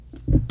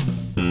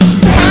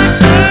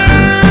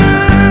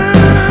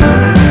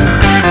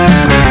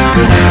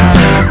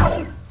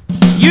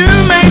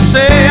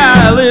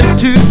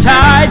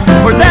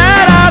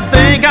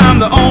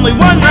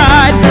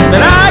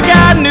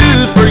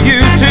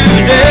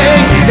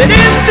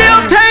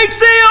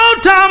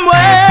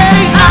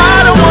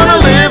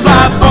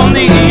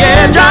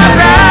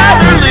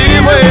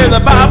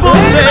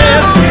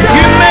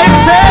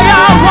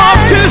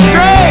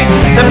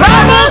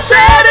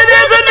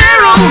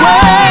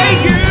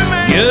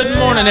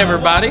morning,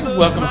 everybody.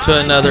 Welcome to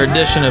another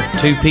edition of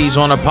Two Peas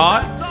on a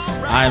Pot.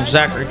 I am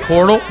Zachary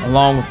Cordell,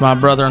 along with my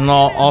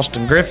brother-in-law,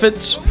 Austin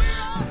Griffiths.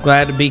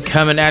 Glad to be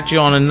coming at you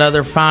on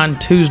another fine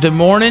Tuesday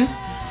morning,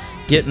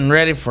 getting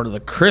ready for the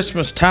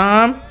Christmas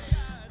time.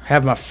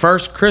 Have my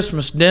first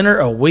Christmas dinner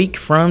a week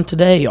from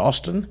today,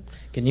 Austin.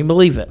 Can you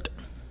believe it?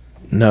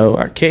 No,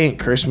 I can't.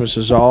 Christmas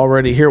is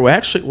already here.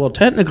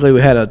 Technically, we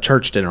had a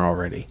church dinner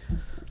already.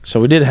 So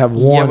we did have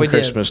one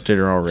Christmas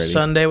dinner already.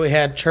 Sunday we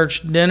had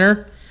church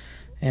dinner,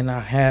 and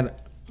I had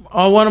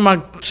one of my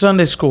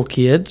Sunday school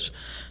kids,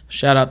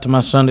 shout out to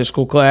my Sunday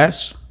school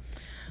class,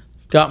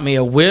 got me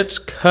a Witt's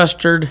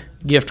custard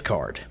gift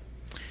card.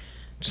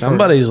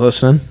 Somebody's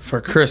listening. For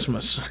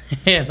Christmas,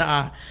 and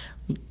I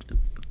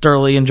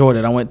thoroughly enjoyed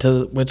it. I went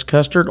to Witt's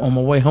Custard on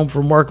my way home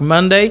from work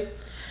Monday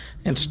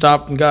and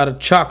stopped and got a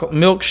chocolate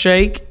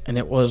milkshake, and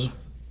it was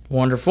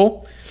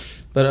wonderful.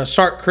 But I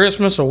start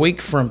Christmas a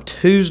week from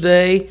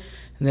Tuesday,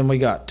 and then we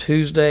got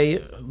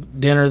Tuesday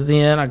dinner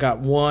then. I got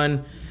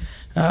one,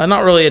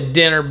 not really a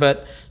dinner,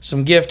 but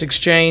some gift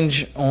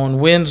exchange on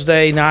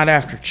Wednesday night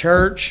after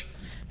church.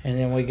 And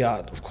then we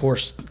got, of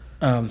course,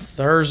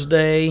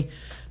 Thursday,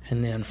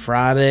 and then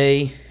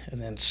Friday,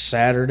 and then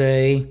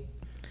Saturday.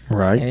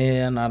 Right.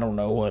 And I don't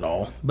know what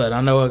all. But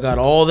I know I got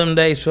all them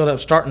days filled up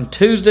starting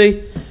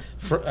Tuesday,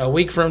 for a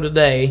week from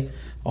today,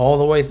 all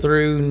the way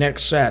through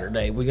next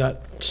Saturday. We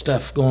got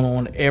stuff going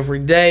on every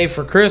day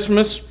for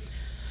Christmas.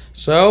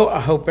 So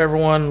I hope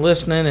everyone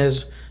listening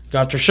has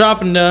got your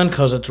shopping done,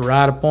 because it's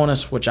right upon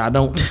us, which I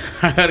don't.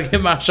 I got to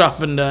get my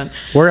shopping done.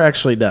 We're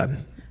actually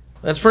done.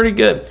 That's pretty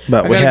good.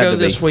 But we got had to go to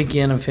this be.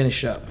 weekend and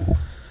finish up.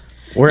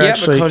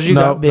 Because you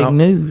got big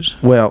news.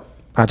 Well,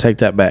 I take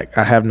that back.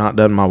 I have not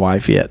done my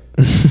wife yet.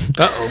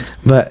 Uh-oh.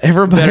 But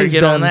everybody's better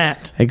get done, on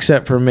that.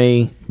 Except for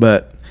me.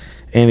 But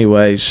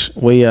anyways,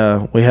 we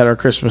had our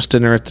Christmas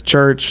dinner at the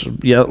church.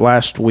 Yeah,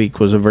 last week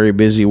was a very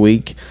busy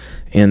week,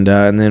 and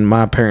then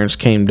my parents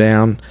came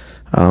down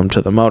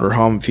to the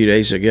motorhome a few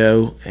days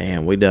ago,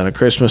 and we done a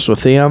Christmas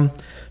with them.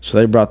 So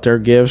they brought their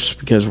gifts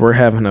because we're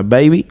having a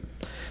baby,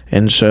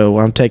 and so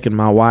I'm taking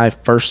my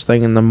wife first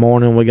thing in the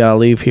morning. We gotta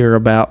leave here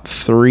about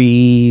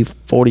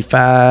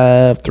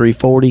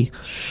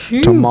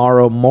 3:40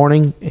 tomorrow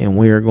morning, and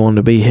we are going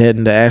to be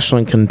heading to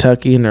Ashland,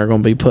 Kentucky, and they're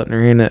going to be putting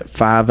her in at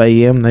 5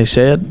 a.m. They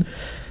said,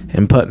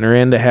 and putting her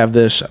in to have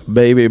this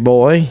baby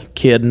boy,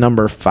 kid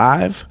number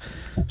 5.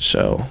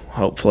 So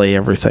hopefully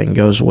everything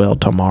goes well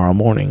tomorrow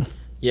morning.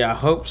 Yeah, I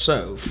hope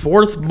so.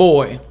 4th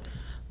boy,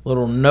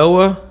 little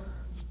Noah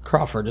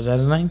Crawford. Is that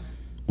his name?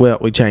 Well,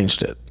 we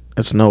changed it.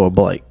 It's Noah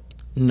Blake.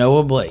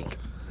 Noah Blake.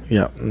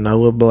 Yeah,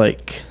 Noah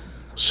Blake.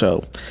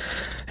 So,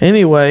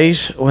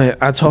 anyways,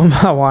 I told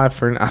my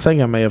wife, and I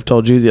think I may have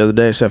told you the other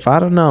day, I said, if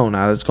I'd have known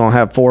I was going to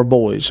have 4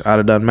 boys, I'd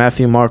have done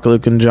Matthew, Mark,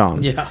 Luke, and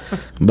John. Yeah.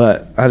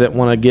 But I didn't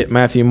want to get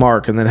Matthew,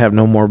 Mark, and then have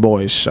no more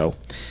boys. So,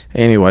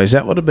 anyways,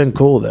 that would have been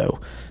cool, though.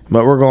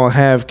 But we're going to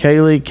have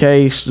Kaylee,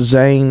 Case,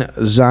 Zane,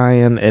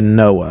 Zion, and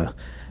Noah.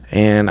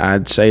 And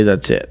I'd say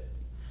that's it.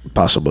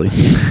 Possibly.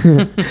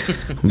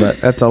 But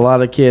that's a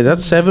lot of kids.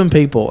 That's 7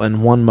 people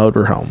in one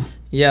motorhome.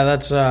 Yeah,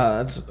 that's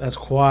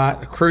quite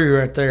a crew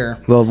right there.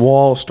 The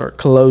walls start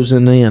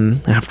closing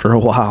in after a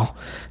while.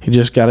 You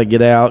just got to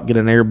get out, get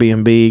an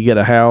Airbnb, get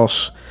a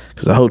house.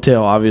 Because a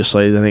hotel,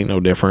 obviously, that ain't no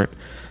different.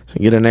 So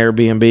get an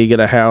Airbnb, get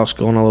a house,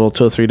 go on a little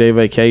 2 or 3 day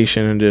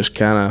vacation, and just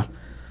kind of,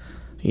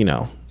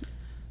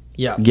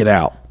 get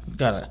out.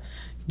 Got to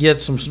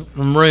get some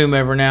room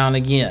every now and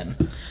again.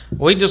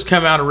 We just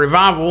come out of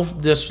revival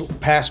this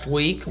past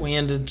week. We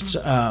ended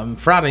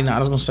Friday night. I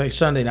was going to say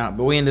Sunday night,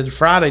 but we ended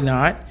Friday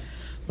night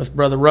with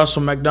Brother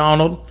Russell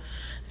McDonald.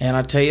 And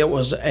I tell you, it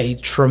was a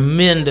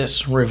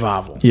tremendous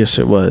revival. Yes,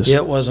 it was.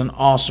 It was an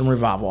awesome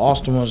revival.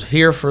 Austin was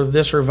here for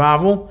this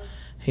revival.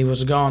 He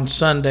was gone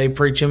Sunday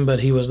preaching,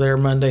 but he was there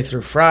Monday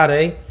through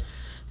Friday.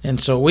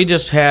 And so we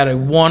just had a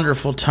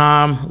wonderful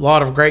time, a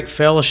lot of great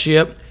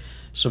fellowship,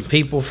 some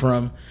people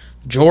from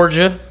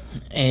Georgia,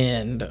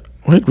 and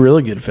we had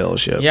really good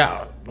fellowship.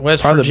 Yeah,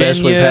 West Probably Virginia. the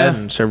best we've had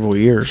in several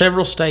years.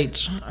 Several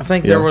states. I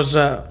think there was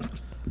 11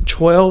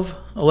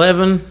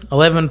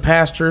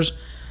 pastors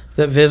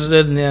that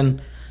visited, and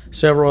then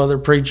several other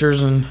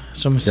preachers and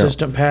some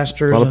assistant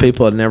pastors. A lot of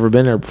people had never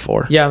been there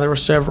before. Yeah, there were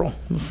several.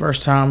 The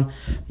first time,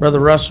 Brother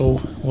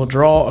Russell will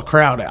draw a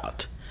crowd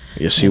out.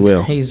 Yes, he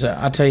will.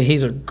 I tell you,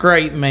 he's a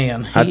great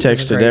man. I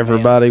texted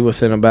everybody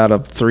within about a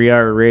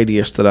 3-hour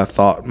radius that I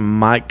thought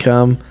might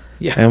come.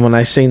 Yeah. And when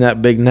I seen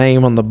that big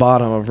name on the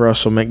bottom of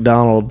Russell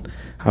McDonald,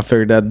 I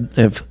figured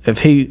that if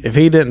he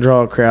didn't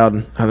draw a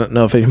crowd, I don't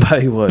know if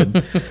anybody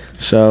would.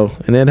 So,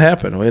 and it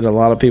happened. We had a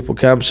lot of people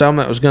come. Some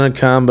that was going to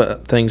come,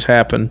 but things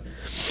happened,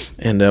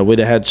 and we'd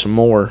have had some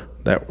more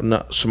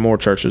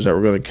churches that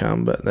were going to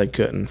come, but they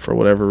couldn't for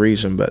whatever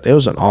reason. But it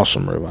was an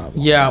awesome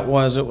revival. Yeah, it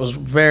was. It was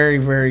very,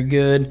 very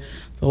good.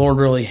 The Lord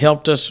really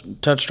helped us,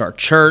 touched our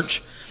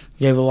church,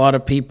 gave a lot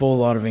of people a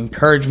lot of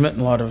encouragement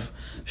and a lot of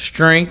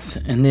strength.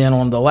 And then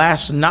on the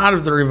last night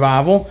of the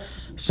revival,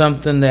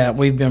 something that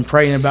we've been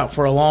praying about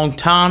for a long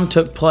time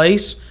took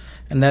place,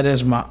 and that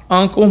is my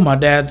uncle, my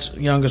dad's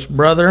youngest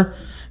brother,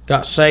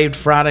 got saved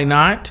Friday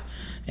night,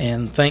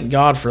 and thank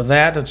God for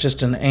that. It's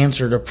just an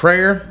answer to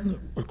prayer.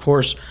 Of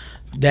course,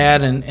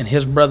 Dad and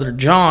his brother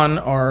John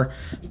are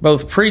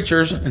both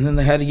preachers, and then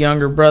they had a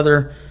younger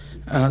brother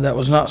that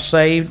was not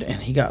saved,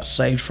 and he got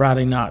saved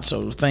Friday night.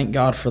 So thank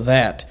God for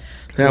that.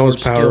 That was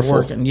Still powerful.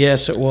 working.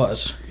 Yes, it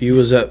was. You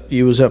was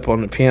up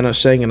on the piano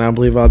singing, I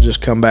believe I'll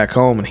just come back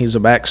home, and he's a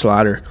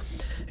backslider.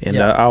 And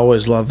Yeah. I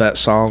always love that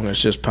song.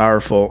 It's just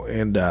powerful,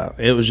 and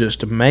it was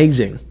just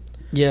amazing.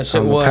 Yes, it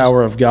The was.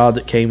 power of God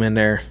that came in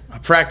there. I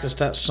practiced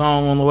that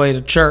song on the way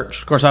to church.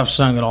 Of course, I've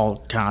sung it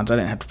all kinds. I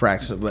didn't have to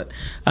practice it, but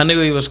I knew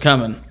he was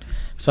coming.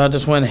 So I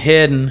just went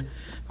ahead and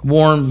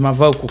warmed my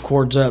vocal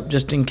cords up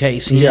just in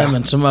case, him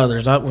and some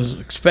others. I was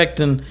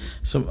expecting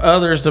some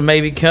others to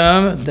maybe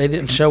come. They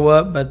didn't show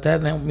up, but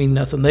that don't mean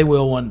nothing. They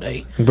will one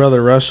day.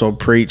 Brother Russell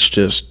preached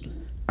just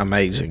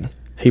amazing.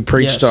 He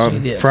preached Yes, on he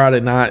did.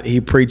 Friday night. He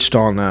preached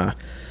on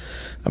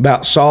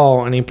about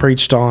Saul, and he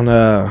preached on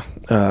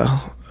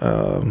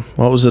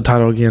what was the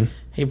title again?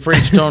 He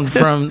preached on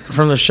from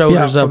the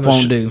shoulders up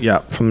won't do. Yeah,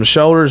 from the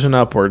shoulders and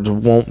upwards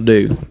won't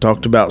do.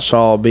 Talked about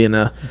Saul being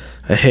a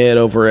head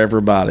over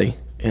everybody,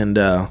 and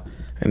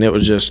it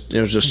was just He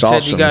awesome.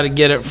 said you got to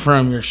get it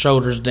from your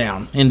shoulders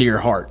down into your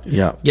heart.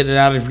 Yeah. Get it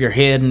out of your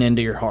head and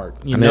into your heart.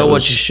 You And know it what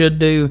was- you should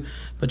do,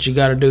 but you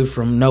got to do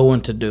from knowing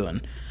to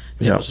doing.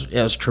 Yeah.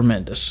 It was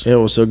tremendous. It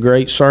was a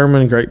great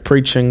sermon, great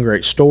preaching,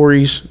 great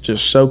stories,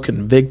 just so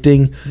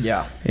convicting.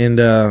 Yeah. And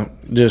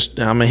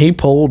he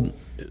pulled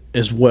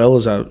as well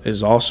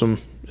as awesome,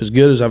 as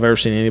good as I've ever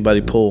seen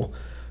anybody pull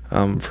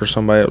for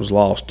somebody that was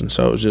lost. And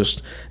so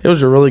it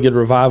was a really good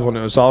revival, and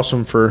it was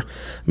awesome for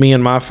me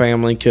and my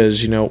family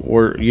because,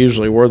 we're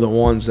the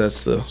ones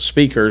that's the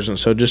speakers. And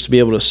so just to be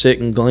able to sit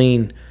and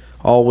glean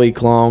all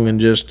week long and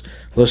just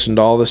listen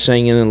to all the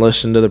singing and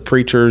listen to the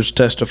preachers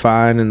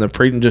testifying and the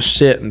preaching, just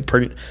sit and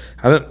preach.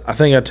 I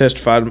think I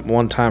testified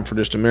one time for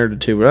just a minute or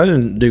two, but I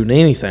didn't do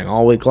anything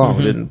all week long.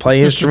 Didn't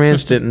play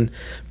instruments, didn't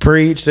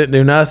preach, didn't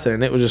do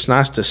nothing. It was just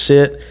nice to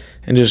sit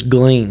and just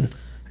glean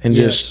and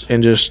Yes.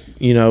 just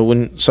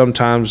when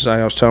sometimes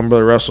I was telling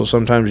Brother Russell,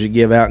 sometimes you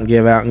give out and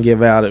give out and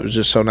give out. It was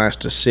just so nice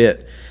to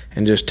sit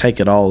and just take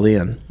it all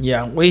in.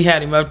 Yeah, we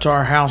had him up to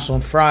our house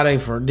on Friday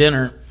for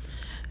dinner,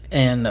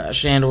 and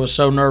Shanda was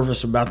so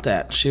nervous about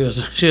that. She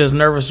was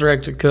nervous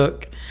wreck to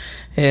cook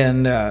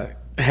and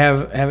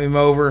have him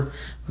over,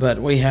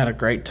 but we had a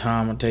great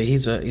time. I tell you,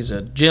 he's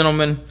a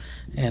gentleman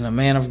and a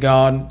man of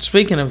God.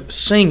 Speaking of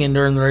singing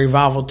during the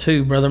revival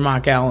too, Brother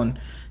Mike Allen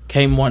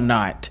came one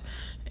night,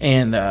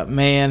 and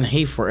man,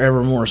 he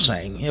forevermore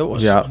sang. It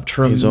was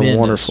tremendous. He's a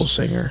wonderful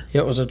singer.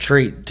 It was a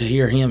treat to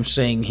hear him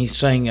sing. He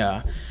sang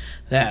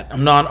that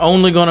I'm not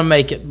only going to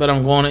make it, but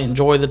I'm going to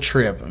enjoy the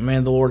trip. And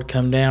man, the Lord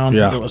come down.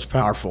 Yeah. It was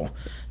powerful.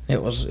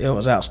 It was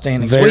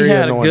outstanding. So Very we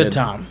had a anointed. good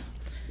time.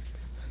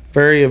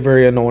 Very,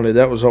 very anointed.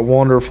 That was a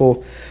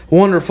wonderful,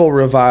 wonderful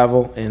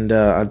revival, and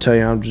I tell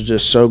you, I'm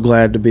just so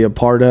glad to be a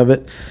part of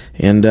it.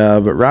 And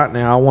but right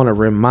now, I want to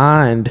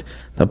remind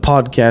the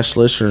podcast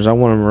listeners. I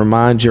want to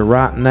remind you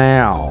right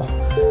now.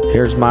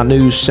 Here's my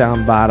news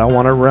soundbite. I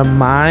want to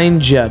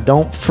remind you.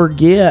 Don't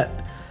forget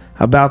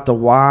about the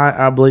Why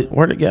I Believe.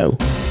 Where'd it go?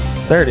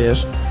 There it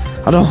is.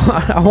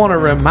 I want to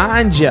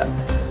remind you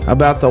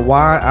about the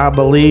Why I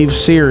Believe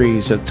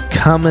series that's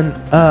coming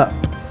up.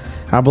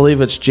 I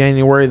believe it's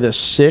January the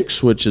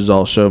 6th, which is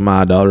also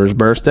my daughter's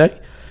birthday.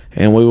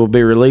 And we will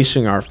be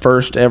releasing our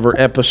first ever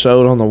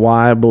episode on the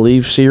Why I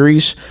Believe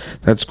series.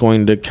 That's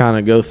going to kind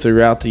of go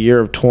throughout the year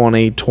of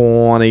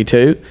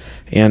 2022.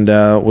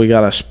 And we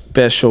got a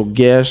special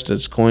guest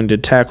that's going to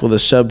tackle the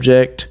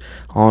subject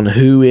on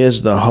who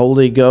is the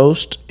Holy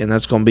Ghost. And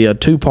that's going to be a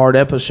 2-part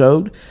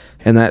episode.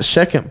 And that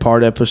second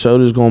part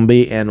episode is going to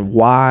be, and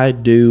why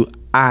do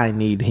I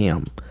need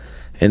him?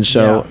 And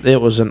so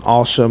it was an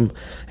awesome,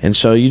 and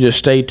so you just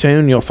stay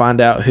tuned. You'll find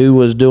out who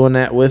was doing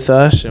that with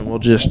us, and we'll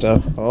just,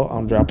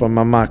 I'm dropping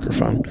my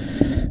microphone.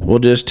 We'll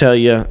just tell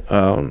you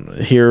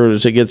here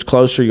as it gets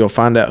closer, you'll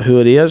find out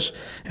who it is.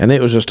 And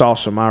it was just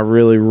awesome. I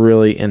really,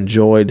 really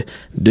enjoyed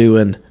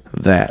doing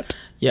that.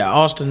 Yeah,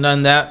 Austin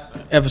done that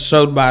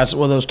episode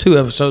those 2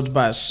 episodes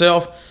by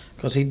himself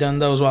because he done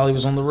those while he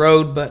was on the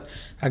road. But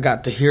I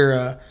got to hear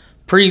a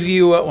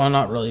preview. Well,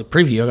 not really a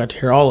preview. I got to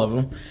hear all of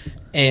them.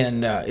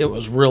 And it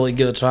was really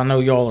good, so I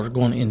know y'all are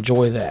going to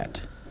enjoy that.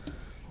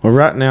 Well,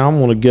 right now I'm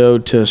going to go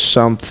to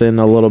something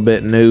a little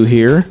bit new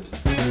here.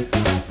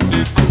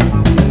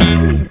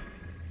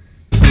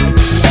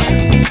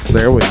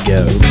 There we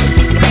go.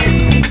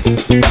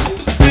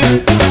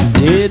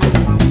 Did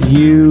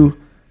you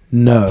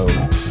know?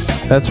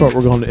 That's what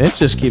we're going to do. It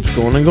just keeps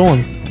going and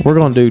going. We're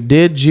going to do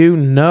Did You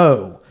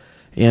Know?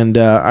 And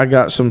I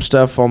got some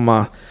stuff on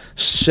my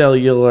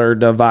cellular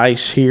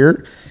device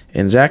here,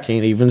 and Zach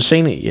ain't even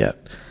seen it yet.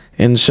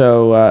 And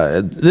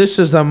so this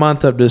is the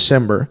month of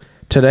December.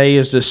 Today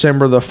is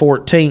December the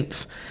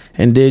 14th.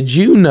 And did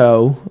you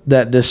know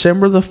that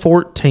December the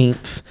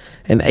 14th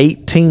in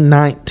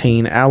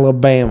 1819,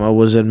 Alabama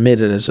was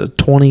admitted as a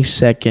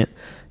 22nd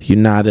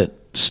United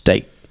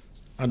State?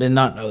 I did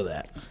not know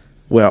that.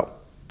 Well,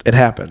 it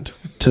happened.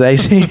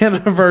 Today's the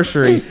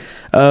anniversary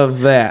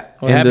of that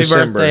Well, in happy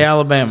December. birthday,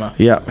 Alabama.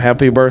 Yeah,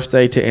 happy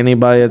birthday to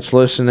anybody that's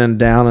listening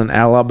down in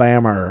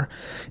Alabama.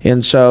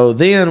 And so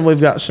then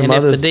we've got some And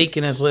other... if the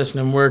deacon is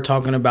listening, we're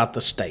talking about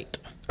the state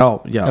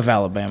Oh, yeah. of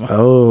Alabama.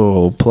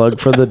 Oh, plug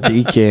for the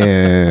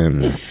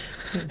deacon.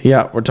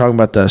 Yeah, we're talking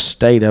about the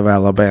state of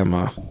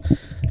Alabama.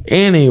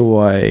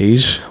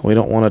 Anyways, we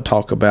don't want to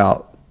talk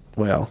about...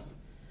 Well,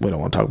 we don't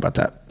want to talk about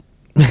that.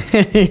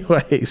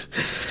 Anyways,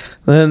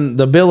 then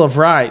the Bill of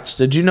Rights.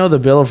 Did you know the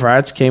Bill of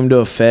Rights came into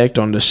effect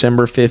on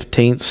December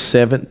 15th,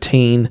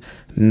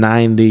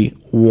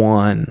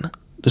 1791?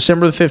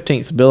 December the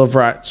 15th, the Bill of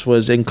Rights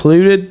was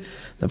included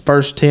the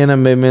first 10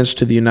 amendments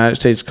to the United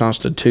States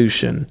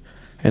Constitution.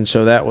 And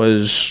so that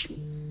was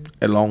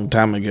a long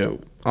time ago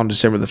on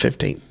December the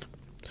 15th.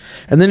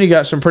 And then you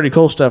got some pretty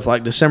cool stuff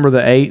like December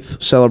the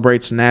 8th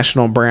celebrates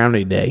National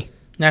Brownie Day.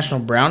 National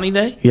Brownie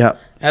Day? Yeah.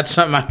 That's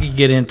something I could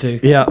get into.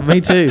 Yeah, me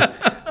too.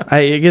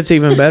 Hey, it gets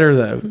even better,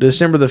 though.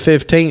 December the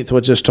 15th,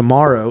 which is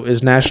tomorrow,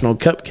 is National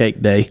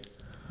Cupcake Day.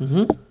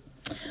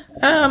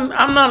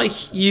 I'm not a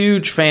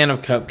huge fan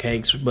of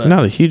cupcakes, but I'm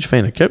not a huge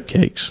fan of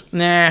cupcakes.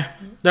 nah,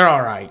 they're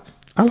all right.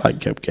 I like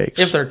cupcakes.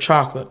 If they're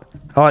chocolate.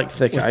 I like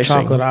thick With icing.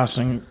 chocolate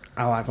icing,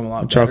 I like them a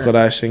lot Chocolate better.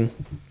 icing.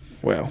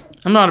 Well,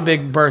 I'm not a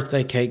big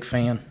birthday cake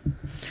fan.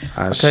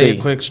 I'll Tell you see.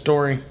 a quick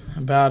story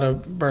about a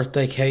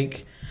birthday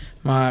cake.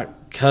 My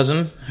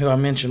cousin, who I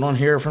mentioned on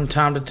here from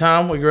time to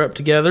time, we grew up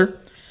together.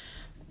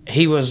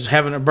 He was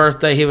having a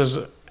birthday. His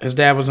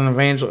dad was an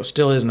evangelist,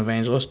 still is an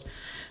evangelist,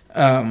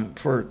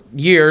 for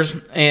years.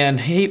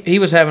 And he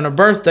was having a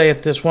birthday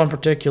at this one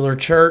particular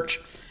church,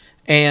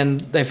 and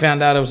they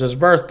found out it was his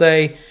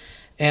birthday.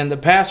 And the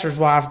pastor's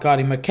wife got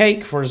him a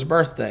cake for his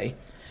birthday.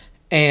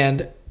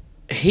 And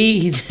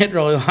he didn't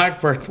really like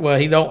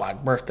he don't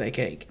like birthday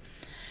cake.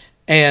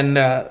 And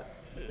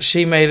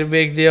she made a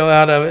big deal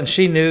out of it, and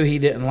she knew he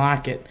didn't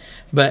like it.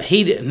 But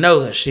he didn't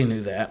know that she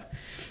knew that.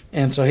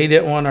 And so he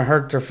didn't want to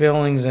hurt their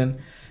feelings and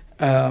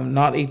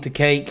not eat the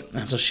cake.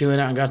 And so she went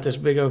out and got this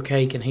big old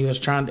cake, and he was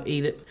trying to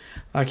eat it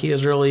like he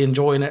was really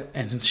enjoying it.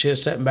 And she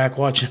was sitting back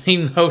watching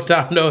him the whole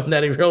time, knowing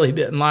that he really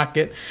didn't like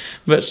it.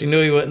 But she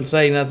knew he wouldn't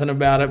say nothing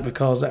about it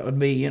because that would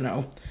be,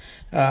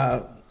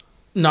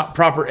 not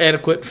proper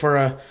etiquette for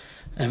a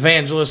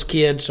evangelist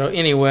kid. So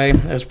anyway,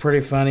 that's pretty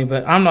funny.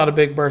 But I'm not a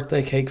big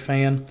birthday cake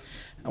fan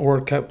or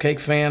a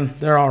cupcake fan.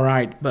 They're all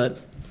right, but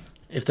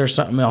if there's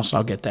something else,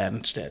 I'll get that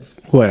instead.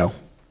 Well,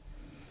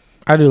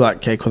 I do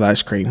like cake with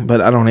ice cream, but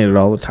I don't eat it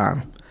all the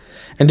time.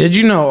 And did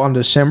you know on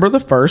December the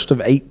 1st of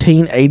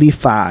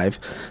 1885,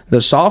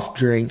 the soft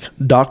drink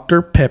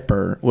Dr.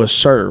 Pepper was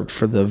served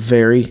for the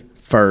very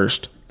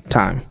first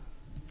time?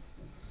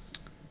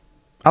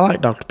 I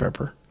like Dr.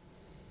 Pepper.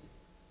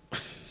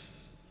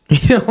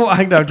 You don't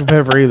like Dr.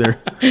 Pepper either.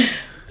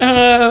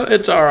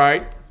 It's all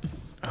right.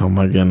 Oh,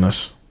 my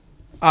goodness.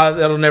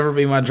 That'll never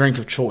be my drink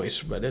of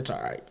choice, but it's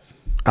all right.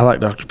 I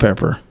like Dr.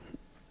 Pepper.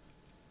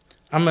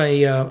 I'm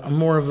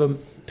more of a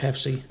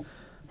Pepsi.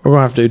 We're going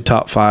to have to do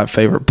top 5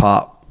 favorite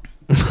pop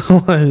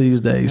one of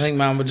these I days. think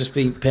mine would just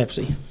be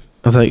Pepsi.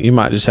 I think you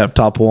might just have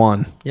top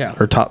 1. Yeah.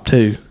 Or top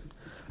 2.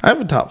 I have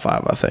a top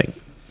 5, I think.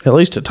 At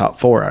least a top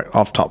 4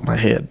 off the top of my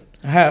head.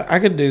 I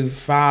could do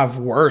 5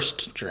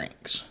 worst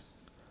drinks.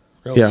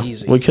 Real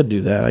easy. We could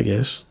do that, I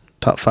guess.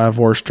 Top 5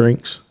 worst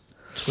drinks.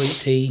 Sweet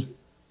tea,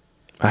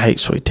 I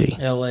hate sweet tea.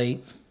 L8.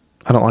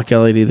 I don't like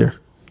L8 either.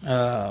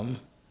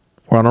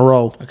 We're on a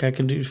roll. Okay, I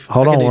can do.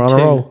 Hold I on, can do we're on 2. a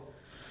roll.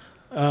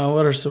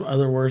 What are some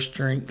other worst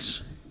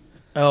drinks?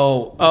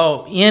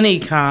 Oh, any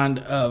kind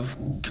of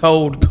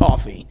cold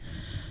coffee.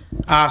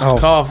 Iced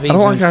coffees I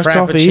don't like and iced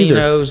coffee either.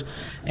 frappuccinos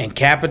and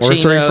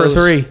cappuccinos. We're 3 for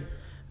 3.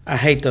 I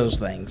hate those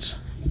things.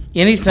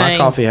 Anything. My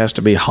coffee has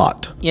to be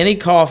hot. Any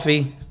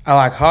coffee. I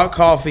like hot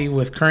coffee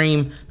with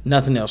cream,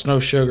 nothing else, no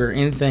sugar,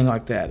 anything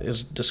like that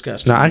is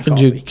disgusting. Now, I can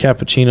do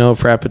cappuccino,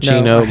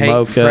 frappuccino, no, I hate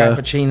mocha,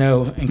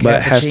 frappuccino and cappuccino, but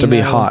it has to be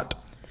hot.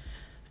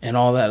 and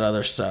all that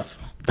other stuff.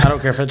 I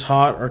don't care if it's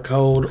hot or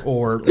cold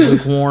or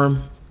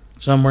lukewarm,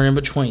 somewhere in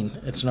between.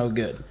 It's no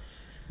good.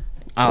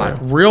 I like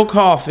real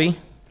coffee.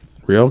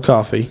 Real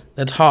coffee.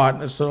 That's hot.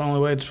 That's the only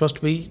way it's supposed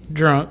to be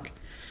drunk.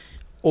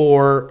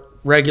 Or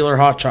regular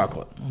hot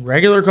chocolate.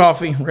 Regular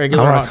coffee,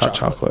 regular I like hot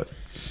chocolate.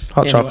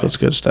 Hot Anyway. chocolate's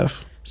good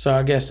stuff. So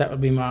I guess that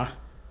would be my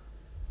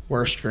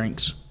worst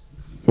drinks.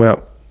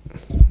 Well,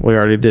 we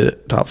already did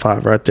it. Top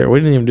 5 right there. We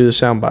didn't even do the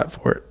soundbite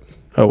for it.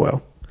 Oh,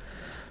 well.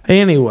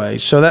 Anyway,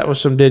 so that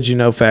was some Did You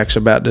Know facts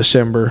about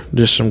December.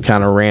 Just some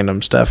kind of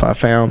random stuff I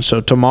found.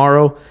 So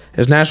tomorrow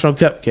is National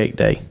Cupcake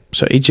Day.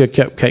 So eat you a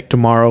cupcake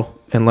tomorrow,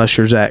 unless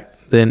you're Zach.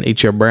 Then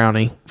eat you a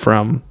brownie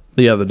from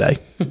the other day.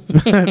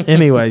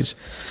 Anyways,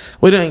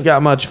 we ain't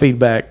got much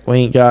feedback.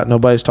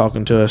 Nobody's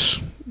talking to us.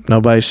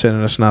 Nobody's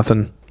sending us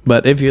nothing.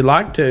 But if you'd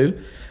like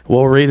to,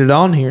 we'll read it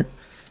on here.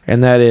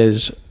 And that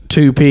is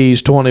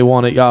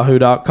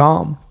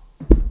 2ps21@yahoo.com.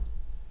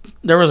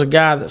 There was a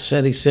guy that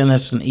said he sent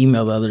us an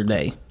email the other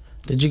day.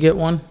 Did you get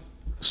one?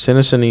 Sent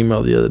us an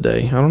email the other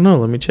day. I don't know.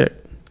 Let me check.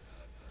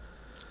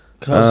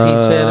 Because he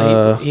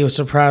said he was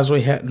surprised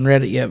we hadn't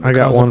read it yet because I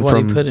got one of what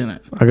from, he put in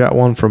it. I got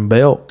one from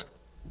Belk.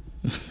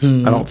 I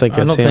don't think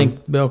that's him.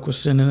 think Belk was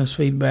sending us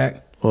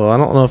feedback. Well, I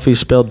don't know if he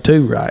spelled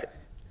two right.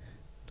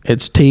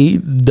 It's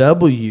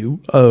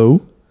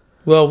TWO.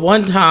 Well,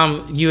 one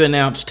time you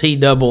announced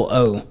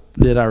TOO.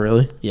 Did I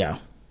really? Yeah.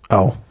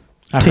 Oh.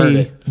 I heard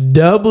it.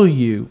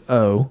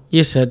 TWO.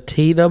 You said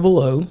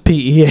TOO.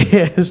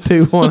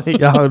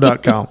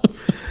 PEAS21@yahoo.com.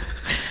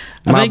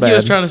 I think you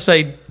was trying to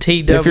say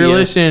TW. If you're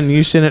listening,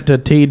 you send it to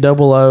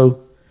TOO.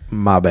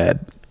 My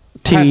bad.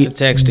 I have to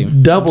text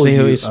him.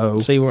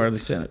 See where they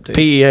sent it to.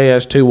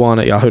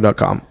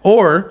 PEAS21@yahoo.com.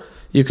 Or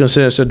you can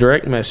send us a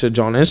direct message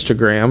on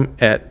Instagram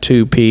at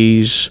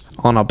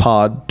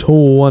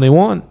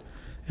 2peas-on-a-pod21,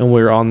 and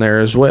we're on there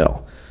as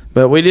well.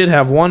 But we did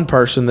have one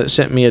person that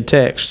sent me a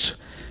text,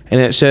 and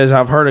it says,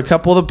 I've heard a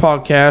couple of the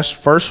podcasts.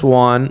 First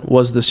one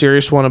was the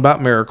serious one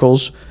about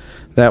miracles.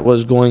 That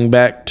was going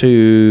back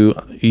to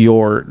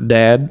your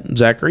dad,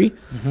 Zachary,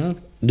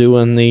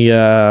 doing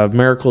the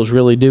Miracles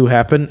Really Do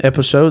Happen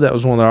episode. That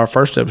was one of our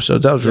first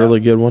episodes. That was a really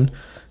good one.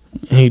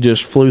 He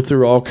just flew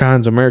through all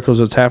kinds of miracles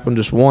that's happened,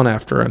 just one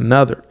after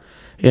another.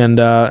 And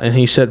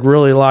he said,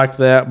 really liked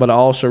that, but I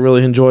also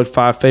really enjoyed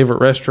 5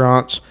 favorite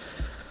restaurants.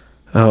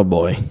 Oh,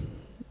 boy.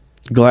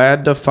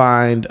 Glad to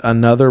find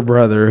another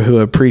brother who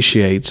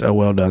appreciates a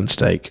well-done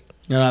steak.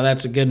 No,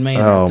 that's a good man.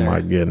 Oh, right there.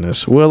 my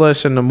goodness. We'll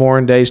listen to more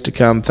in days to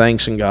come.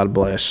 Thanks and God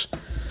bless.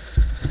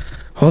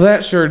 Well,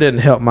 that sure didn't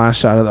help my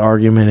side of the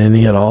argument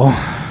any at all.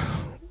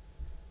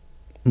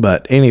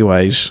 But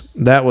anyways,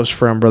 that was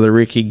from Brother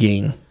Ricky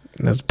Ging.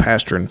 That's a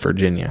pastor in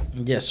Virginia.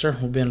 Yes, sir.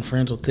 We've been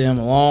friends with them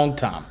a long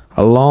time.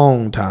 A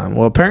long time.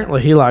 Well,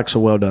 apparently he likes a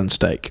well-done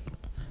steak.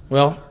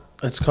 Well,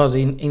 that's because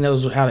he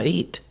knows how to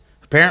eat,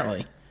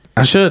 apparently.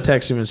 I should have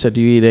texted him and said,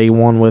 do you eat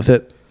A1 with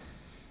it?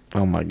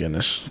 Oh, my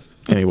goodness.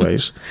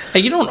 Anyways. Hey,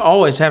 you don't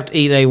always have to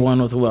eat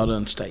A1 with a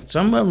well-done steak.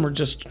 Some of them are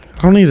just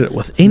I don't eat it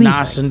with anything.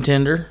 nice and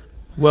tender.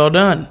 Well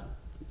done.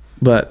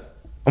 But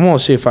I'm going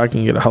to see if I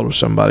can get a hold of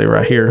somebody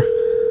right here.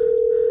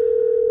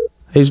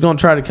 He's going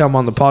to try to come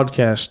on the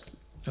podcast.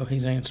 Oh,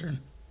 he's answering.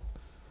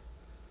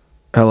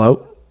 Hello?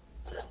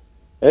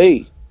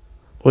 Hey,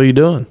 What are you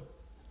doing?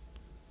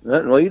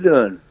 nothing. What you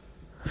doing?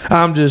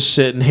 I'm just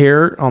sitting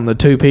here on the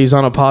 2 Peas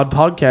on a Pod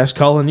podcast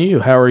calling you.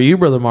 How are you,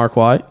 Brother Mark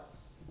White?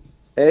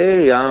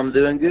 Hey, I'm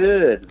doing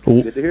good.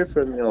 Ooh. Good to hear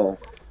from y'all.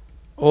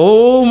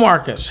 Oh,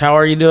 Marcus, how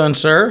are you doing,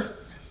 sir?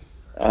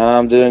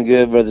 I'm doing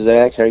good, Brother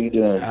Zach. How you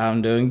doing?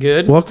 I'm doing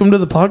good. Welcome to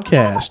the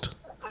podcast.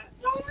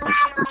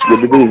 It's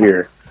good to be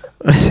here.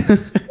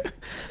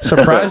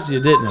 Surprised you,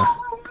 didn't I?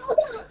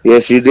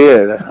 Yes, you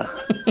did.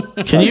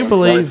 Can you I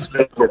believe?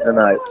 expected it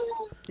tonight.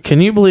 Can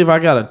you believe I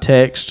got a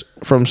text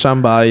from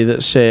somebody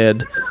that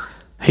said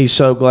he's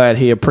so glad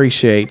he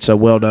appreciates a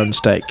well-done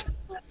steak?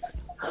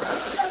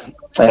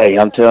 Hey,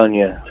 I'm telling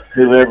you,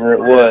 whoever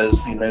it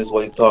was, he knows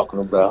what he's talking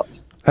about.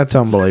 That's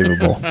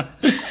unbelievable.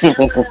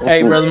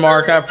 Hey, Brother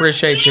Mark, I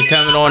appreciate you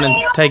coming on and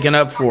taking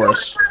up for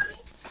us.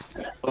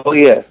 Oh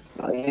yes,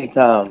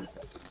 anytime.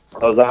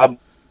 Cause I'm.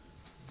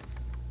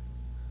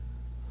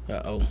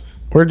 Uh-oh.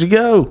 Where'd you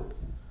go?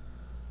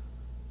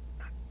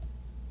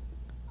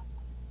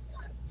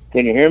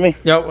 Can you hear me?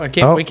 Yo, we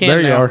can't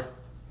there you now. are.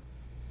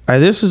 Hey,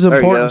 this is There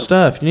you go. important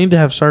stuff. You need to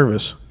have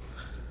service.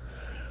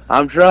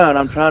 I'm trying.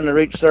 I'm trying to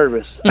reach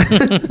service.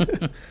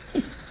 Well,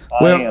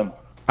 I am.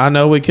 I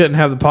know we couldn't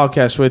have the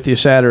podcast with you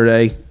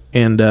Saturday,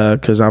 and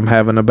because I'm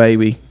having a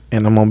baby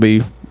and I'm gonna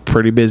be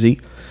pretty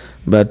busy.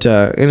 But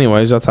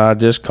anyways, I thought I'd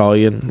just call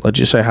you and let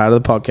you say hi to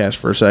the podcast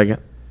for a second.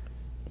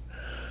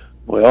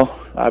 Well,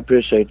 I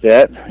appreciate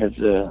that.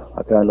 It's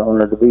a kind of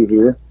honor to be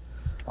here.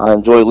 I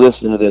enjoy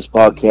listening to this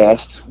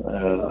podcast.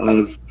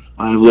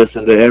 I've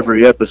listened to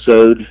every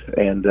episode,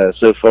 and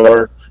so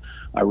far,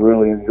 I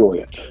really enjoy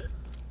it.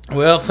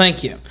 Well,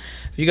 thank you.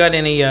 If you got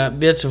any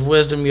bits of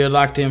wisdom you'd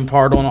like to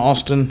impart on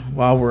Austin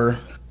while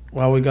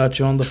we got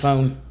you on the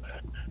phone?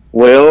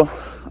 Well,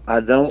 I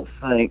don't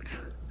think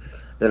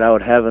that I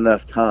would have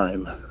enough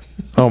time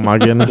Oh my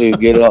goodness! to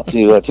get out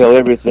to tell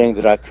everything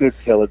that I could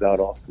tell about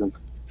Austin.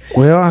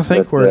 Well, I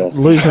think But, we're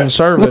losing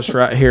service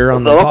right here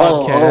on the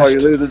Oh, are you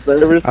podcast. losing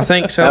service? I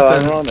think How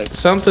ironic.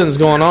 something's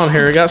going on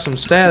here. We got some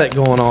static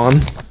going on.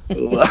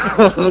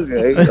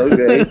 okay.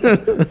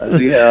 I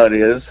see how it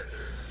is.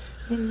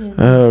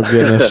 Oh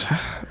goodness.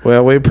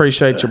 Well, we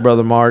appreciate you,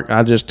 Brother Mark.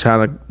 I just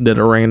kind of did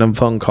a random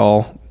phone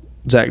call.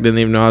 Zach didn't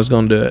even know I was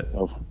going to do it.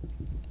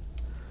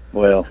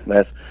 Well,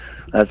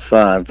 that's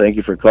fine. Thank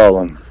you for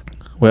calling.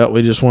 Well,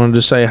 we just wanted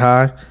to say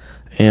hi,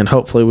 and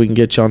hopefully we can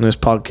get you on this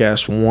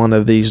podcast one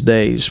of these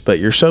days. But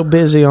you're so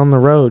busy on the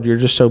road. You're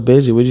just so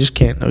busy. We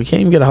can't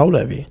even get a hold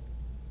of you.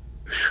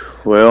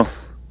 Well,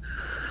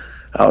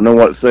 I don't know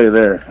what to say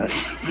there.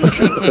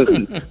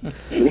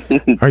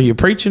 Are you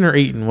preaching or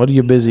eating? What are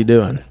you busy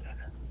doing?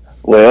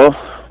 Well,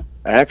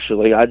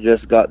 actually, I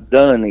just got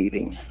done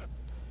eating.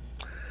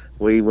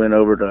 We went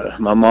over to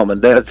my mom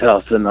and dad's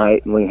house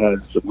tonight, and we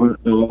had some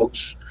hot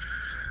dogs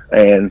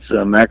and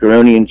some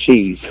macaroni and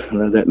cheese. I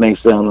know that may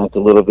sound like a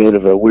little bit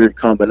of a weird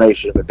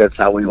combination, but that's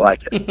how we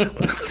like it.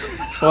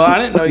 Well, I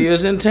didn't know you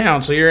was in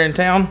town. So you're in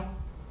town?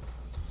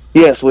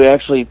 Yes, we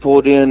actually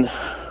pulled in.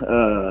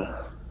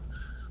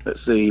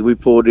 Let's see, we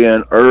pulled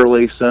in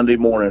early Sunday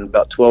morning,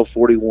 about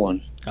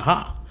 12:41.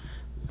 Aha.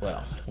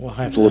 Well, we'll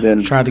have Pulled to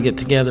in. try to get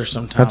together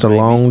sometime. That's a maybe.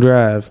 long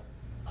drive.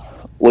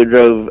 We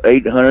drove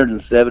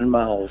 807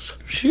 miles,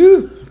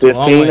 Phew. It's a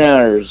long 15 way.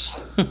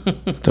 hours.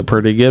 It's a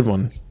pretty good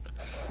one.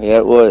 Yeah,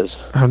 it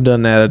was. I've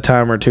done that a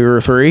time or two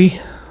or three.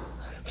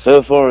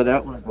 So far,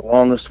 that was the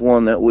longest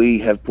one that we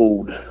have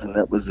pulled, and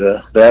that was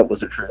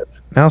a trip.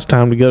 Now it's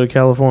time to go to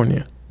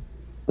California.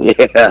 Yeah.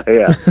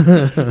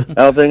 I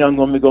don't think I'm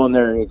going to be going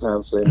there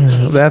anytime soon.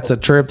 That's a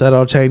trip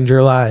that'll change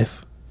your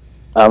life.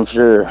 I'm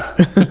sure.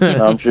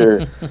 I'm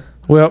sure.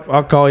 Well,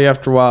 I'll call you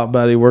after a while,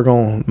 buddy. We're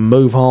going to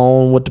move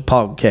on with the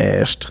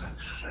podcast.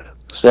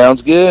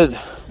 Sounds good.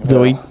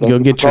 Go Thank you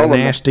get for your calling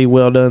me. nasty,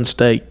 well-done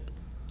steak.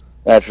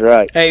 That's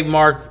right. Hey,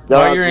 Mark,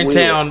 while you're in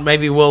town,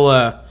 maybe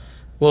we'll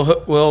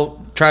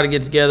try to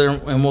get together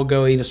and we'll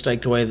go eat a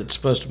steak the way that's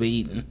supposed to be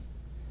eaten.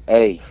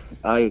 Hey,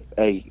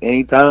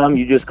 anytime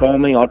you just call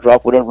me, I'll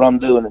drop whatever I'm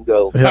doing and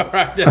go. Yep. All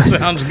right, that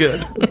sounds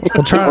good.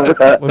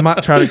 We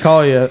might try to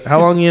call you. How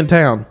long are you in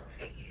town?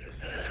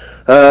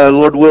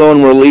 Lord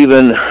willing, we're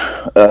leaving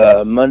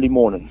Monday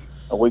morning,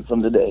 a week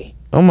from today.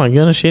 Oh, my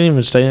goodness. You didn't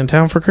even stay in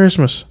town for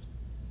Christmas.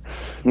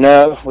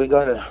 No, we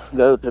got to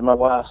go to my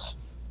wife's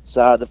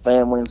side of the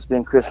family and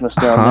spend Christmas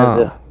down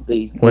there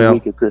the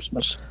week of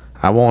Christmas.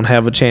 I won't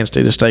have a chance to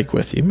eat a steak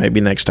with you. Maybe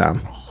next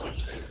time.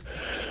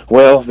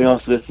 Well, to be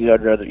honest with you,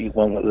 I'd rather eat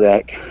one with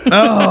Zach.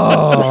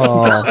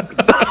 Oh,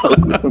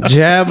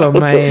 jab a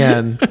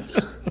man.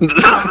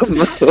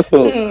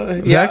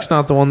 Zach's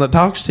not the one that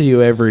talks to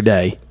you every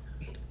day.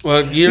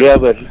 Well, Yeah,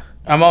 but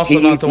I'm also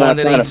he not eats the my one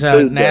that kind eats of a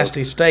food, though.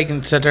 nasty steak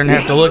and sit there and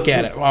have to look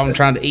at it while I'm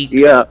trying to eat.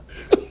 yeah.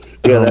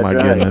 Yeah, Oh that's my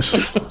right.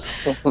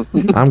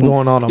 goodness. I'm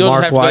going on a You'll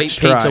just Mark have to go White eat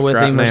strike pizza with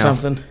right him or now.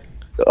 something.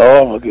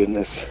 Oh my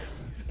goodness.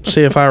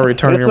 See if I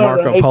return It's your all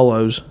Marco right.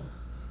 Polos.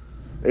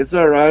 It's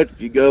all right.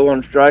 If you go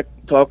on strike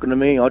talking to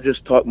me, I'll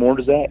just talk more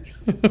to Zach.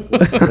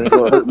 It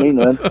won't hurt me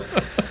none.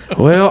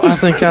 Well, I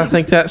think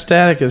that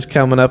static is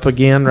coming up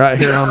again right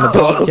here on the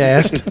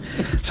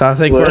podcast. So I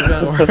think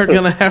we're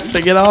gonna have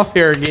to get off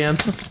here again.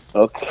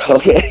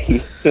 Okay.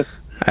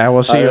 I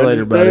will see you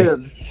later, buddy.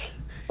 understand.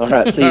 All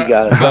right. See you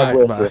guys. All God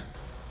right, bless bye. you.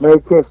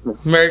 Merry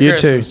Christmas. Merry You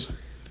too. Christmas.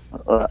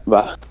 All right.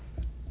 Bye.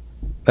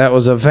 That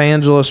was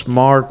Evangelist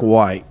Mark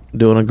White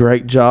doing a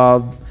great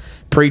job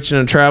preaching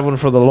and traveling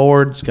for the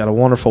Lord. He's got a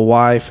wonderful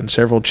wife and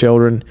several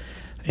children,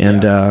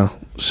 and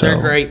so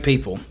They're great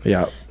people.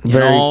 Yeah, In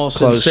very all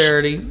close.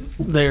 sincerity,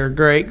 they're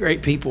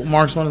great people.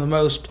 Mark's one of the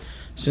most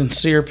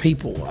sincere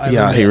people I've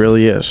Yeah, ever he met.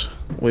 really is.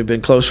 We've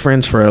been close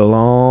friends for a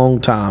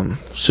long time,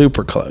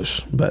 super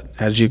close, but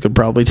as you could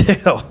probably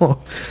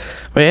tell.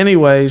 But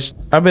anyways,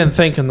 I've been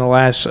thinking the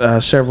last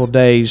several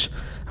days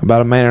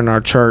about a man in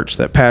our church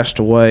that passed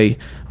away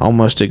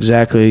almost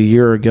exactly a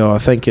year ago. I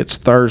think it's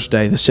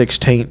Thursday, the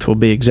 16th, will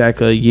be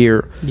exactly a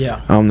year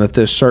Yeah. that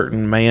this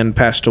certain man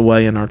passed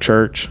away in our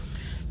church.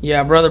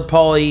 Yeah, Brother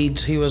Paul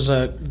Eads, he was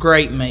a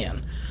great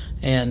man,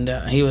 and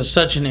he was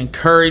such an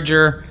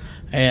encourager,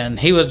 and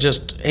he was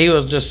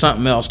just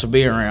something else to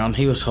be around.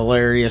 He was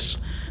hilarious,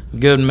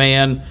 good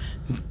man,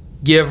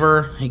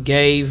 giver. He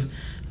gave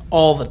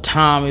all the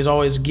time. He was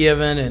always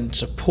giving and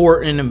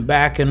supporting and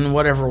backing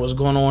whatever was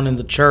going on in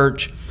the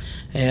church,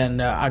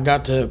 and I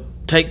got to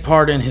take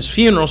part in his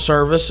funeral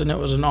service, and it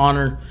was an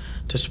honor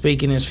to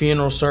speak in his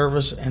funeral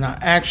service, and I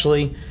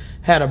actually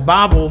had a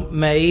Bible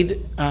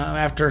made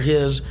after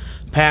his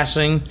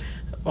passing.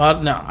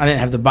 Well, no, I didn't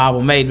have the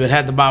Bible made, but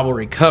had the Bible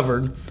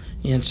recovered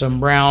in some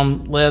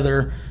brown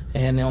leather,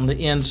 and on the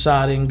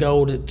inside in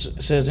gold it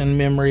says in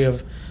memory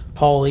of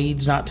Paul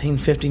Eads,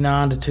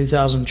 1959 to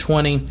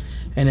 2020,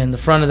 and in the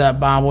front of that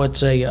Bible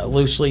it's a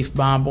loose leaf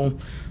Bible,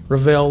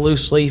 Revell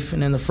loose leaf,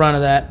 and in the front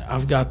of that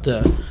I've got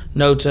the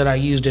notes that I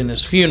used in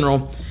his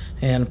funeral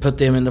and put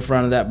them in the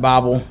front of that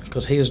Bible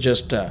because he was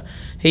just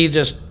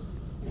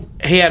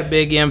he had a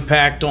big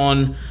impact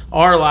on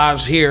our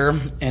lives here,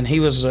 and he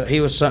was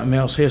something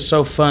else. He was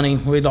so funny.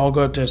 We'd all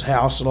go up to his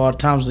house. A lot of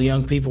times the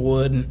young people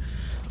would and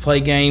play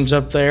games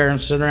up there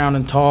and sit around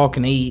and talk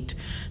and eat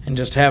and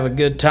just have a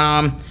good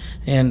time.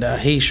 And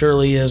he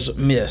surely is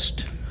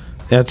missed.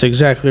 That's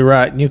exactly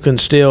right. And you can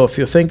still, if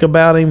you think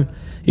about him,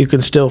 you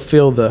can still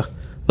feel the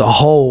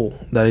hole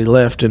that he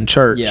left in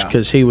church Yeah.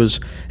 because he was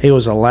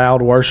a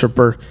loud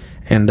worshiper,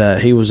 and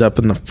he was up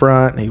in the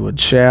front, and he would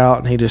shout,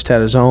 and he just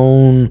had his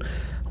own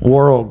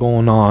world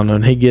going on,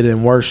 and he'd get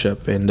in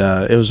worship, and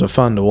it was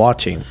fun to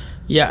watch him.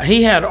 Yeah,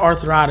 he had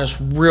arthritis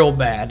real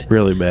bad.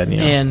 Really bad,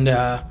 yeah. And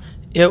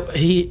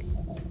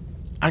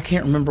I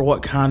can't remember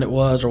what kind it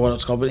was or what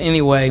it's called, but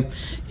anyway,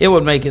 it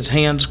would make his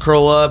hands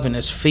curl up and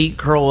his feet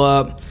curl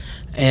up,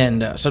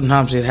 and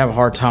sometimes he'd have a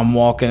hard time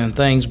walking and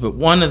things. But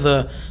one of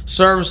the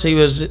services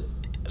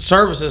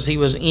he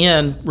was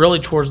in, really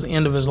towards the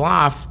end of his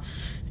life,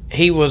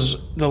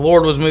 the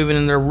Lord was moving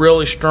in there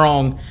really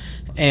strong,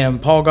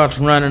 and Paul got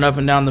to running up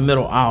and down the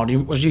middle aisle.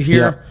 Was you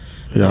here?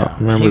 Yeah, I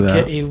remember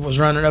that. He was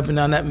running up and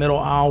down that middle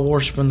aisle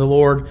worshiping the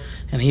Lord,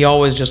 and he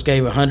always just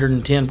gave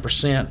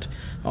 110%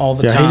 all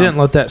the time. He didn't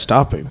let that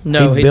stop him.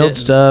 No, he built didn't.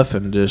 stuff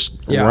and just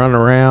run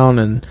around,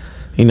 and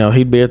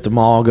he'd be at the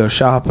mall, go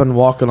shopping,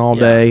 walking all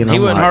day. And he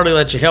wouldn't hardly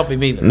let you help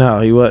him either. No,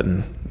 he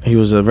wouldn't. He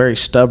was a very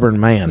stubborn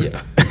man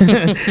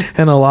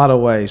in a lot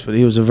of ways, but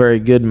he was a very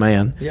good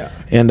man. Yeah.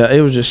 And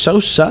it was just so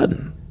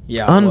sudden.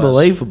 Yeah,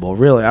 unbelievable,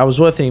 really. I was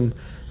with him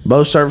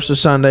both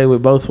services Sunday. We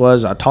both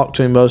was. I talked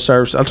to him both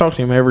services. I talked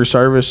to him every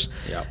service.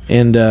 Yep.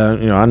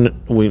 And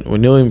we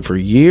knew him for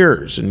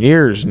years and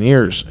years and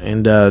years,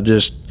 and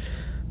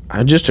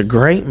just a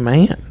great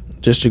man.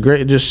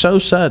 Just so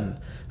sudden.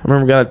 I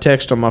remember got a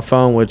text on my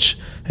phone, which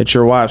it's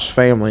your wife's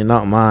family,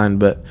 not mine,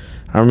 but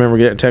I remember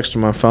getting a text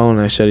on my phone,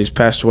 and they said he's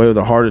passed away with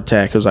a heart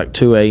attack. It was like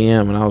 2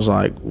 a.m., and I was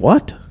like,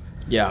 what?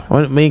 Yeah.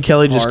 Me and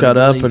Kelly just got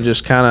up and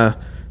just kind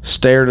of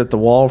stared at the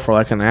wall for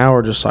like an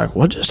hour, just like,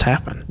 what just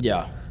happened?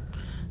 Yeah.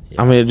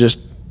 I mean, it was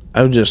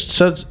just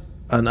such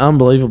an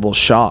unbelievable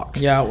shock.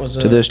 Yeah, it was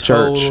to this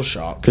church. Total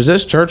shock. Because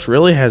this church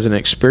really hasn't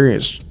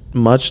experienced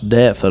much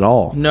death at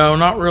all. No,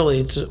 not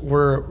really.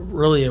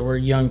 We're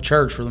a young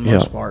church for the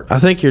most part. I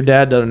think your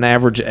dad did an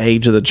average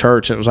age of the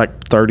church, and it was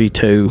like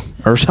 32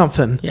 or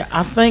something. Yeah,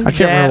 I think I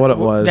can't remember what it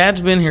was.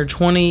 Dad's been here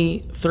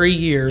 23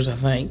 years, I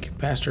think.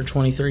 Pastor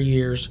 23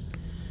 years.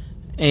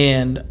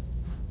 And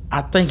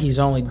I think he's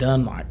only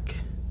done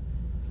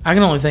I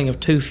can only think of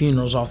 2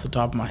 funerals off the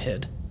top of my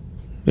head.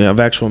 Yeah, of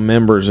actual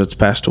members that's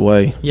passed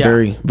away. Yeah.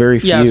 Very, very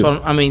few. Yeah,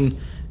 so I mean,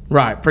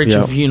 right,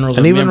 preaching funerals.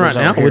 And even members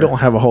right now, over we don't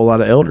have a whole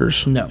lot of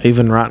elders. No.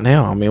 Even right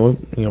now. I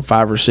mean,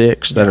 5 or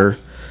 6 that are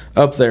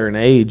up there in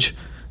age.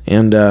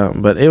 And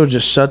but it was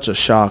just such a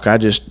shock. I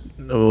just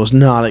was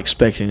not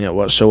expecting it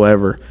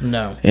whatsoever.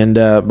 No. And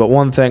but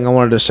one thing I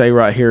wanted to say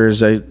right here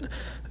is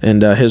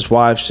his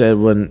wife said,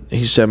 when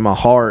he said my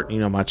heart,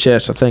 my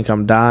chest, I think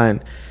I'm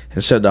dying,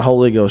 and said the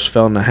Holy Ghost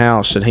fell in the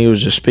house, and he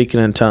was just speaking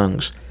in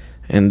tongues.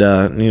 And,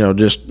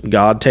 just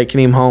God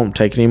taking him home,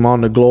 taking him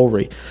on to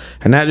glory.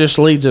 And that just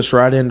leads us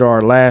right into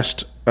our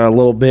last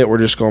little bit we're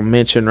just going to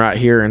mention right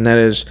here, and that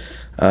is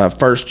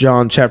 1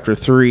 John chapter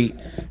 3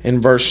 and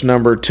verse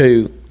number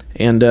 2.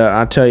 And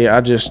I tell you,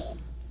 it's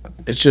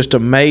just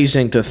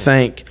amazing to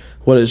think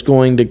what is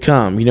going to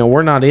come.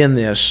 We're not in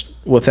this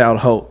without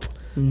hope.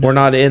 No. We're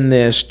not in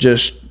this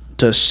just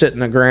to sit in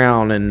the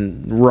ground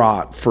and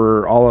rot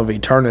for all of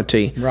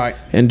eternity, right,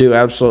 and do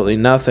absolutely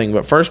nothing.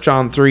 But 1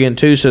 John 3 and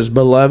 2 says,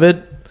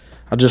 Beloved,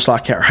 I just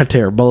like that right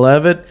there,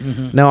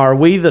 Beloved, now are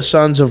we the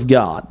sons of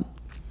God,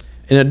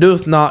 and it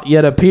doth not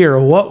yet appear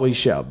what we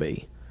shall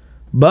be,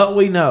 but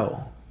we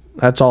know.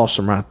 That's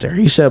awesome right there.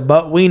 He said,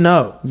 but we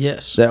know,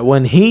 yes, that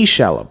when he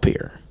shall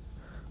appear,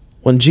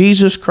 when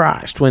Jesus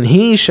Christ, when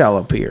he shall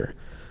appear,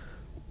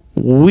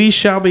 we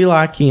shall be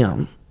like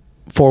him,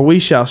 for we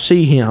shall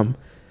see him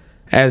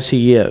as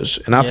he is.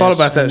 And I thought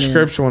about that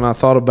scripture when I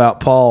thought about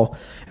Paul,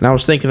 and I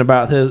was thinking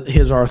about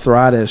his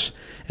arthritis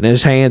and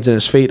his hands and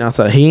his feet, and I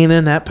thought, he ain't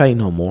in that pain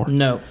no more.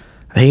 No.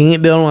 He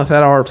ain't dealing with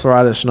that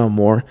arthritis no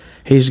more.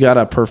 He's got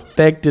a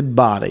perfected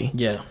body.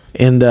 Yeah.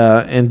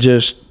 And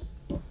just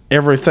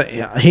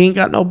everything. He ain't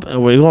got no,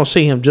 we're going to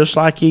see him just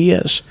like he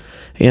is.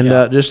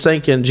 And just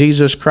thinking,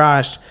 Jesus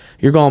Christ,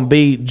 you're going to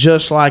be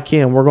just like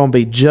him. We're going to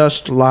be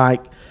just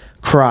like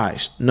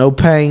Christ. No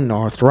pain,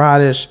 no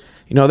arthritis.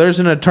 There's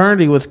an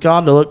eternity with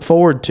God to look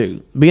forward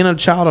to. Being a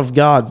child of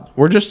God,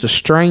 we're just a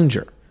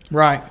stranger,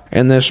 right,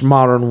 in this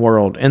modern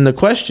world. And the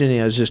question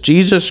is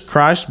Jesus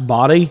Christ's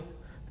body,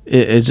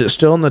 is it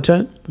still in the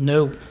tomb?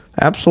 No.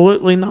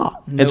 Absolutely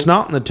not. Nope. It's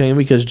not in the tomb,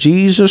 because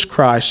Jesus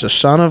Christ, the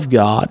Son of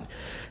God,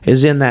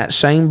 is in that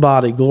same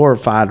body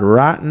glorified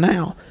right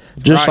now,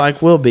 just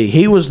like we'll be.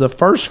 He was the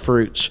first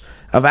fruits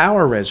of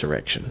our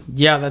resurrection.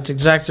 Yeah, that's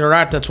exactly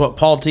right. That's what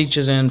Paul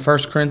teaches in 1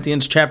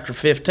 Corinthians chapter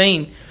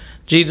 15.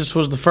 Jesus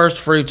was the first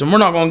fruits, and we're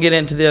not going to get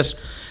into this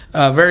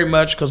very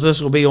much, because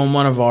this will be on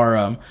one of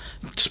our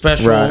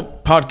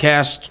special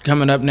podcasts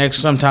coming up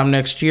sometime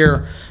next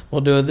year.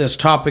 We'll do this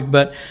topic,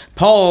 but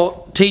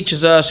Paul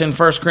teaches us in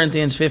 1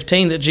 Corinthians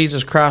 15 that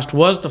Jesus Christ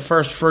was the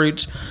first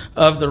fruits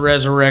of the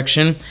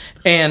resurrection,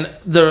 and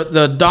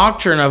the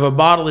doctrine of a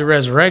bodily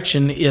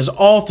resurrection is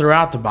all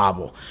throughout the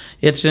Bible.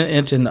 It's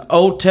in the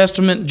Old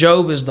Testament.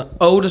 Job is the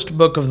oldest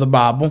book of the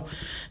Bible,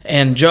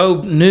 and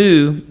Job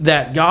knew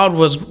that God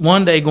was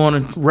one day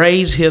going to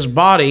raise his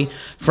body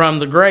from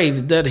the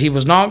grave, that he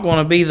was not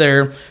going to be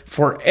there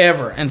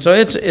forever. And so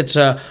it's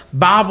a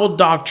Bible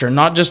doctrine,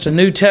 not just a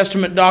New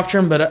Testament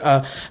doctrine, but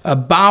a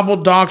Bible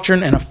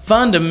doctrine and a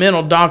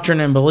fundamental doctrine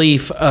and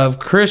belief of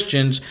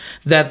Christians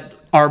that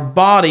our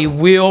body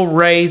will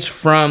raise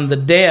from the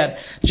dead.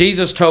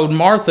 Jesus told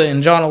Martha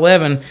in John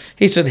 11,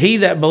 he said, he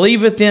that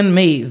believeth in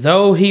me,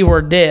 though he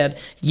were dead,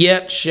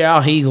 yet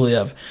shall he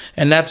live.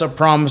 And that's a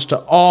promise to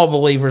all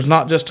believers,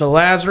 not just to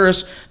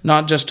Lazarus,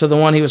 not just to the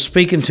one he was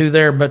speaking to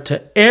there, but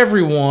to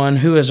everyone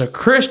who is a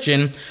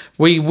Christian.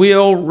 We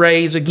will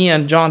raise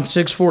again. John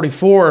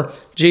 6:44,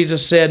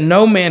 Jesus said,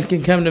 no man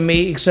can come to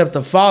me except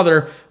the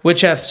Father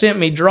which hath sent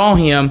me draw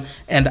him,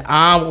 and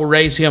I will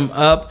raise him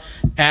up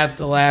at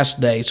the last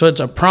day. So it's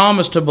a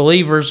promise to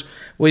believers.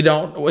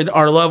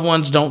 Our loved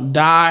ones don't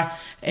die,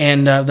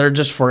 and they're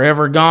just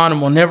forever gone,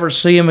 and we'll never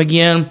see them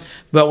again.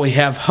 But we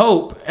have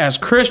hope as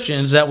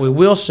Christians that we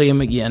will see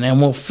them again, and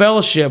we'll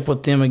fellowship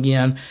with them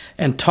again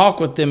and talk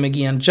with them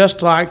again,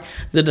 just like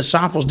the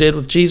disciples did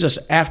with Jesus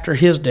after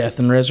his death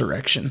and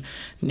resurrection.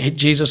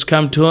 Jesus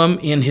come to them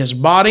in his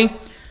body,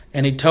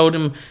 and he told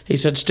him, he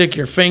said, stick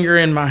your finger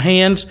in my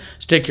hands,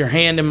 stick your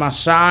hand in my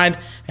side.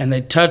 And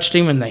they touched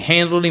him, and they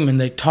handled him, and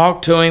they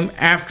talked to him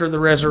after the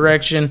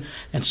resurrection.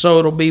 And so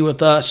it'll be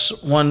with us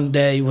one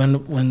day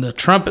when the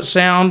trumpet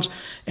sounds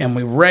and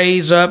we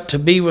raise up to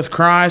be with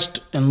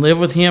Christ and live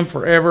with him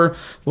forever.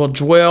 We'll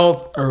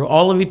dwell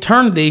all of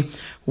eternity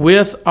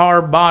with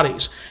our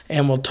bodies,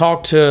 and we'll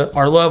talk to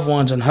our loved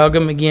ones and hug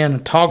them again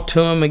and talk to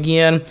them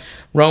again.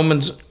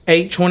 Romans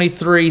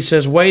 8:23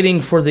 says,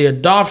 waiting for the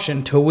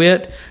adoption, to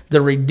wit,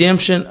 the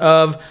redemption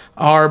of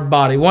our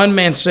body. One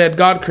man said,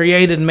 God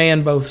created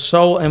man both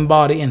soul and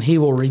body, and he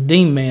will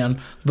redeem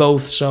man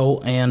both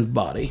soul and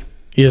body.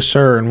 Yes,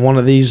 sir. And one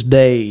of these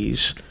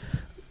days,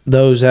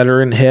 those that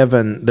are in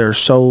heaven, their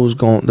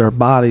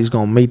body's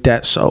going to meet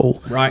that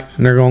soul. Right.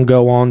 And they're going to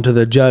go on to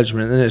the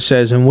judgment. And it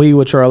says, and we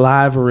which are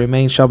alive or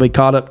remain shall be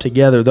caught up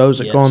together. Those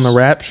that go in the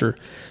rapture,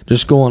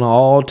 just going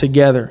all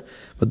together.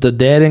 But the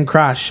dead in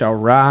Christ shall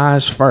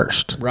rise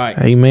first. Right.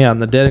 Amen.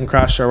 The dead in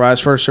Christ shall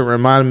rise first. It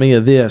reminded me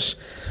of this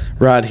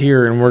right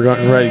here, and we're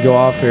getting ready to go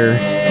off here.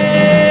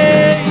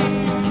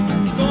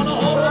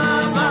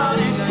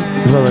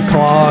 Brother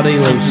Claude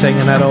Ely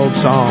singing that old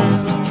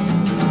song.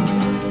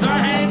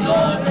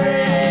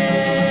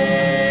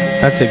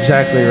 That's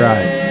exactly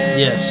right.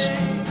 Yes.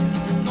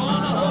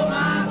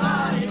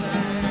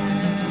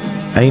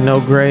 Ain't no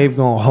grave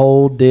gonna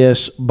hold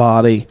this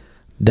body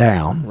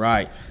down.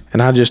 Right.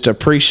 And I just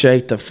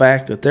appreciate the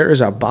fact that there's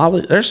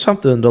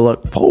something to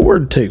look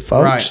forward to,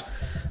 folks. Right.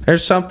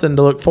 There's something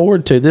to look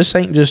forward to. This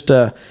ain't just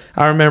I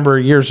remember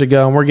years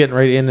ago, and we're getting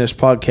ready to end this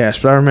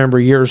podcast, but I remember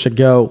years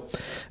ago,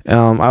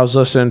 I was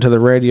listening to the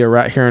radio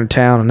right here in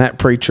town, and that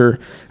preacher,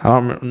 I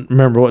don't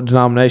remember what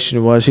denomination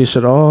it was, he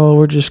said,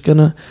 we're just going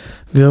to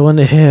go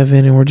into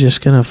heaven, and we're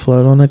just going to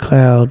float on a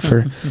cloud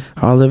for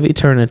all of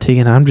eternity,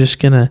 and I'm just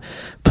going to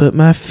put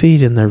my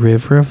feet in the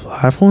river of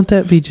life. Won't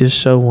that be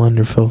just so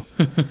wonderful?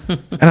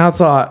 And I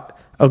thought,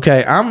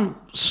 okay, I'm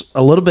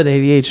a little bit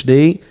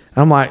ADHD.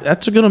 I'm like,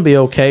 that's going to be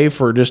okay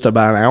for just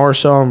about an hour or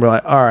so. I'm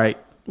like, all right,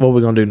 what are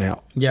we going to do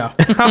now? Yeah.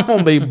 I'm going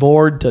to be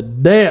bored to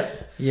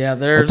death. Yeah,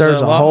 there's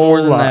a lot whole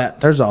more than lot.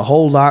 that. There's a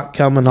whole lot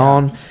coming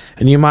on.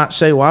 And you might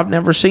say, well, I've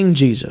never seen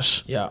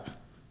Jesus. Yeah.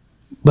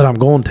 But I'm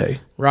going to.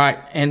 Right.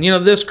 And,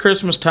 this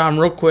Christmas time,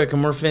 real quick,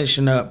 and we're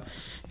finishing up,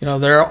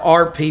 there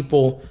are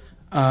people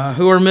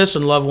who are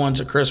missing loved ones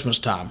at Christmas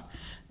time.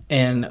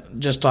 And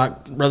just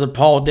like Brother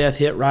Paul, death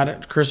hit right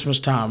at Christmas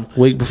time.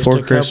 Week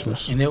before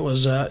Christmas. And it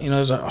was, it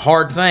was a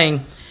hard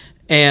thing.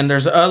 And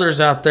there's others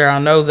out there I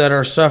know that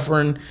are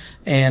suffering,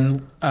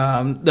 and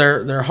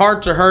their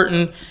hearts are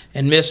hurting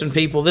and missing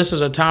people. This is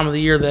a time of the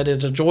year that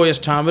is a joyous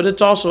time, but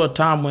it's also a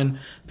time when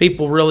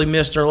people really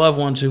miss their loved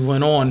ones who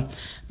went on.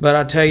 But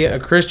I tell you, a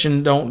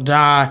Christian don't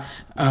die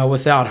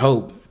without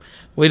hope.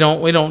 We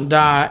don't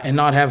die and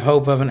not have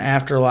hope of an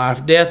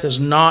afterlife. Death is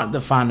not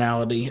the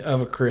finality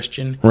of a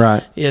Christian.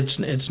 Right.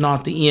 It's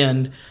not the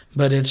end,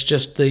 but it's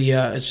just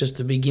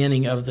the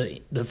beginning of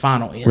the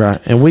final end. Right.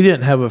 And we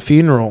didn't have a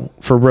funeral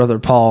for Brother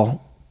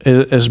Paul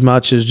as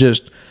much as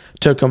just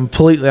to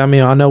completely. I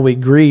mean, I know we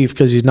grieve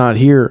because he's not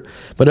here,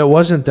 but it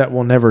wasn't that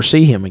we'll never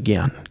see him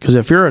again. Because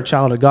if you're a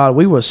child of God,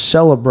 we was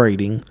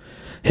celebrating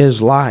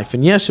his life,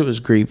 and yes, it was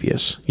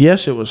grievous.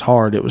 Yes, it was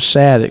hard. It was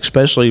sad,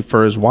 especially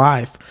for his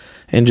wife.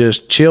 And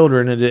just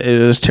children, it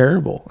is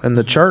terrible. And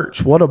the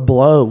church, what a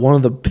blow. One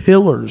of the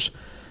pillars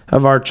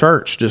of our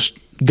church just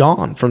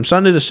gone. From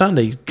Sunday to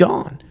Sunday,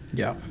 gone.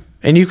 Yeah.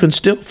 And you can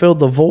still feel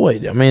the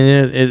void. I mean,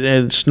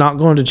 it's not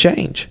going to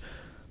change.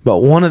 But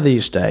one of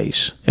these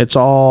days, it's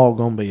all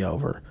going to be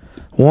over.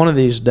 One of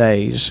these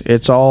days,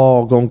 it's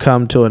all going to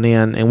come to an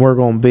end, and we're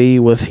going to be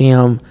with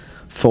him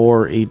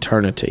for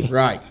eternity.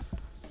 Right.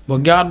 Well,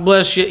 God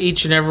bless you,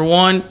 each and every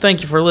one.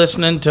 Thank you for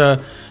listening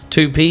to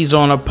Two Peas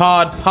on a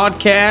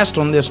podcast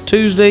on this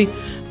Tuesday.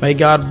 May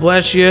God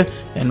bless you.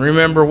 And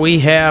remember, we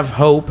have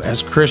hope.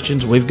 As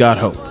Christians, we've got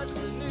hope.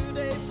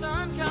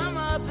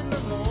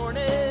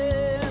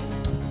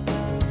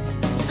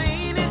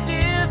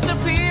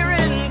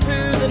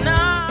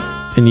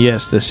 And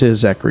yes, this is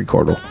Zachary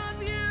Cordell.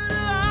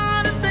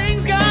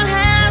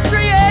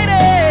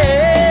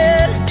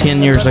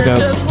 10 years ago.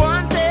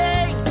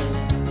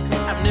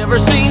 I've never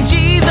seen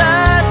Jesus,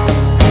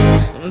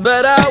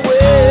 but I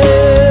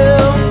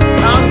will.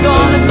 I'm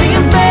gonna see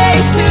him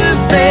face to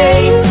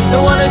face,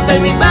 the one who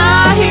saved me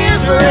by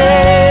his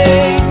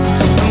grace.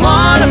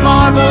 What a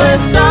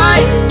marvelous sight.